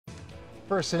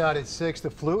First tonight at 6, the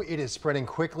flu, it is spreading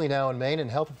quickly now in Maine, and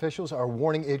health officials are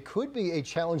warning it could be a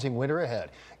challenging winter ahead.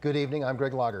 Good evening, I'm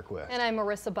Greg Lagerquist. And I'm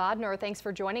Marissa Bodner. Thanks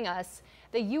for joining us.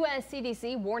 The U.S.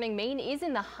 CDC warning Maine is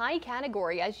in the high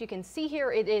category. As you can see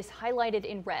here, it is highlighted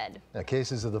in red. Now,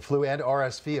 cases of the flu and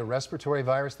RSV, a respiratory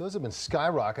virus, those have been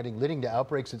skyrocketing, leading to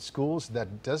outbreaks at schools.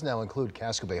 That does now include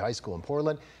Casco Bay High School in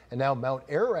Portland, and now Mount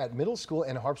Ararat Middle School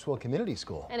and Harpswell Community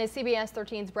School. And as CBS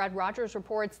 13's Brad Rogers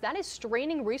reports, that is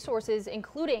straining resources,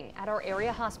 including at our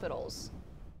area hospitals.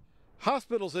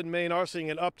 Hospitals in Maine are seeing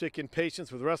an uptick in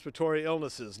patients with respiratory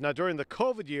illnesses. Now, during the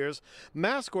COVID years,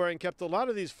 mask wearing kept a lot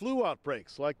of these flu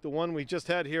outbreaks, like the one we just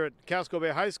had here at Casco Bay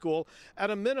High School,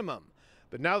 at a minimum.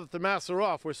 But now that the masks are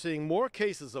off, we're seeing more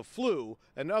cases of flu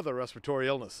and other respiratory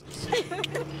illnesses.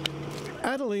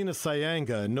 Adelina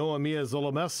Sayanga and Noemia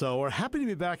Zolomeso are happy to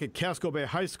be back at Casco Bay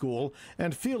High School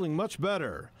and feeling much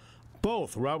better.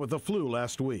 Both were out with the flu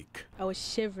last week. I was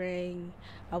shivering.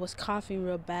 I was coughing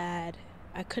real bad.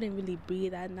 I couldn't really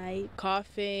breathe at night.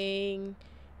 Coughing,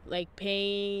 like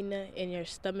pain in your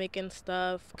stomach and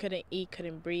stuff. Couldn't eat,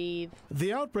 couldn't breathe.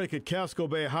 The outbreak at Casco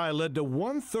Bay High led to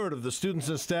 1/3 of the students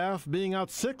and staff being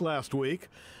out sick last week,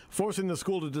 forcing the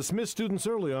school to dismiss students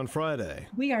early on Friday.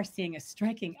 We are seeing a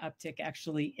striking uptick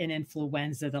actually in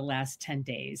influenza the last 10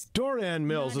 days. Dorianne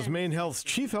Mills is Maine Health's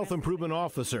Chief Health Improvement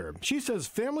Officer. She says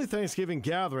family Thanksgiving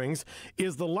gatherings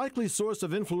is the likely source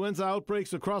of influenza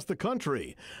outbreaks across the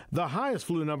country, the highest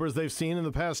flu numbers they've seen in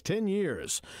the past 10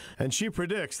 years. And she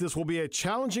predicts this will be a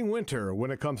challenging winter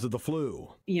when it comes to the flu.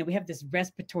 You know, we have this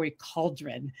respiratory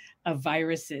cauldron of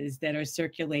viruses that are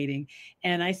circulating,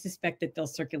 and I suspect that they'll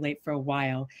circulate for a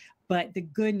while. But the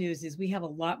good news is we have a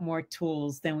lot more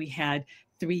tools than we had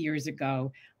 3 years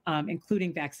ago,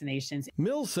 including vaccinations.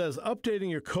 Mills says updating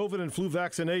your COVID and flu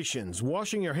vaccinations,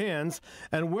 washing your hands,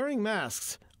 and wearing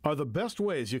masks are the best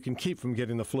ways you can keep from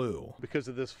getting the flu. Because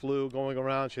of this flu going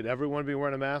around, should everyone be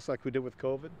wearing a mask like we did with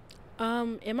COVID?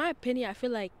 In my opinion, I feel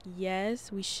like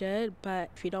yes, we should, but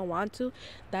if you don't want to,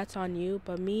 that's on you.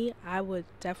 But me, I would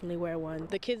definitely wear one.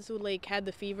 The kids who had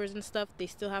the fevers and stuff, they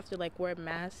still have to wear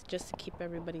masks just to keep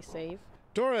everybody safe.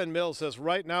 Dorianne Mills says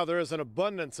right now there is an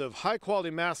abundance of high-quality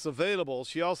masks available.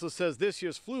 She also says this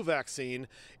year's flu vaccine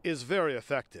is very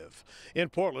effective. In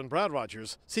Portland, Brad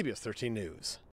Rogers, CBS 13 News.